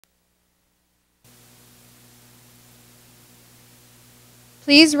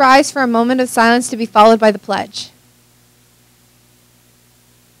Please rise for a moment of silence to be followed by the pledge.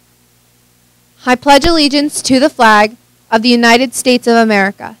 I pledge allegiance to the flag of the United States of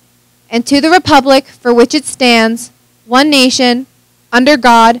America and to the republic for which it stands, one nation, under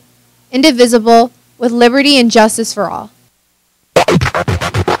God, indivisible, with liberty and justice for all.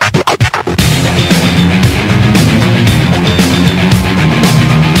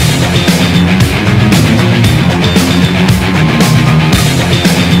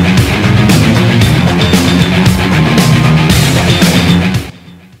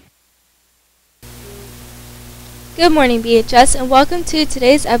 Good morning, BHS, and welcome to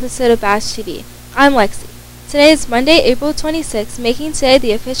today's episode of Bash TV. I'm Lexi. Today is Monday, April 26th, making today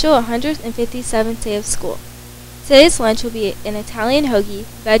the official 157th day of school. Today's lunch will be an Italian hoagie,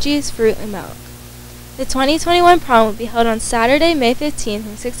 veggies, fruit, and milk. The 2021 prom will be held on Saturday, May 15th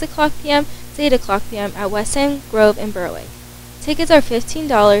from 6 o'clock p.m. to 8 o'clock p.m. at West End Grove in Berwick. Tickets are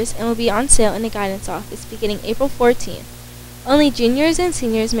 $15 and will be on sale in the guidance office beginning April 14th. Only juniors and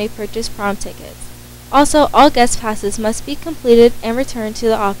seniors may purchase prom tickets. Also, all guest passes must be completed and returned to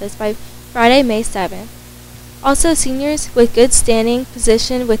the office by Friday, May 7th. Also, seniors with good standing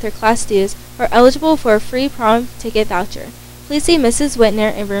position with their class dues are eligible for a free prom ticket voucher. Please see Mrs.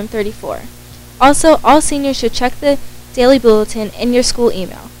 Whitner in room 34. Also, all seniors should check the daily bulletin in your school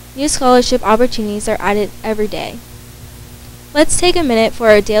email. New scholarship opportunities are added every day. Let's take a minute for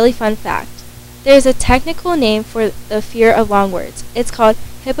our daily fun fact. There is a technical name for the fear of long words. It's called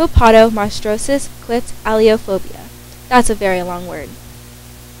hippopotomonstроsis quit aliophobia. That's a very long word.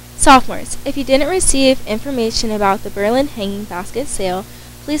 Sophomores, if you didn't receive information about the Berlin Hanging Basket sale,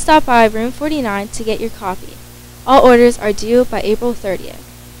 please stop by room 49 to get your copy. All orders are due by April 30th.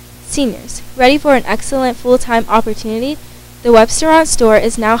 Seniors, ready for an excellent full-time opportunity? The Websteront store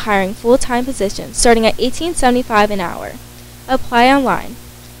is now hiring full-time positions starting at $18.75 an hour. Apply online.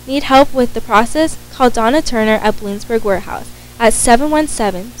 Need help with the process? Call Donna Turner at Bloomsburg Warehouse at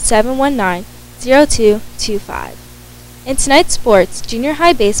 717-719-0225. In tonight's sports, junior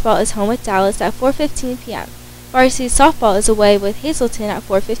high baseball is home with Dallas at 4:15 p.m. Varsity softball is away with Hazleton at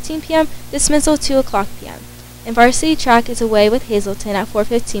 4:15 p.m., dismissal 2 o'clock p.m. And varsity track is away with Hazleton at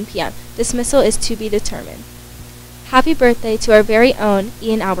 4:15 p.m., dismissal is to be determined. Happy birthday to our very own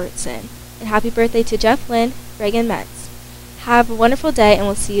Ian Albertson, and happy birthday to Jeff Lynn, Reagan Metz. Have a wonderful day, and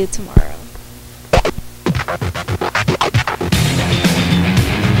we'll see you tomorrow.